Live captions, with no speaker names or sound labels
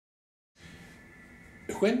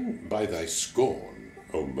when by thy scorn,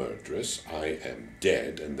 O murderess, I am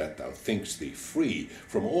dead, and that thou think'st thee free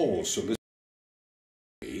from all solicitude,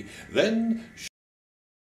 then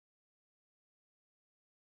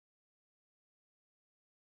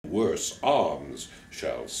worse arms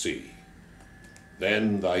shall see.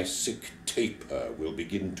 Then thy sick taper will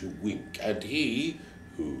begin to wink, and he,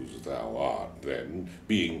 whose thou art then,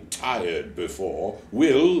 being tired before,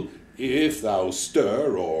 will, if thou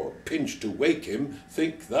stir or pinch to wake him,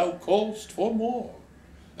 think thou call'st for more,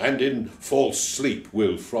 and in false sleep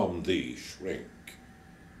will from thee shrink.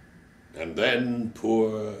 And then,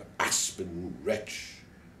 poor aspen wretch,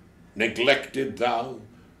 neglected thou,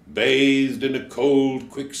 bathed in a cold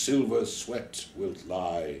quicksilver sweat, wilt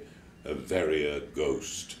lie a verier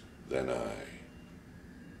ghost than I.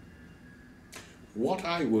 What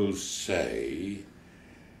I will say,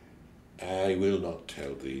 I will not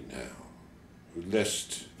tell thee now,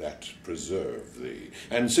 lest that preserve thee.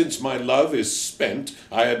 And since my love is spent,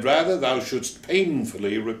 I had rather thou shouldst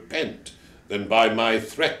painfully repent, than by my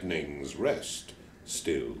threatenings rest,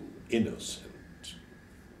 still innocent.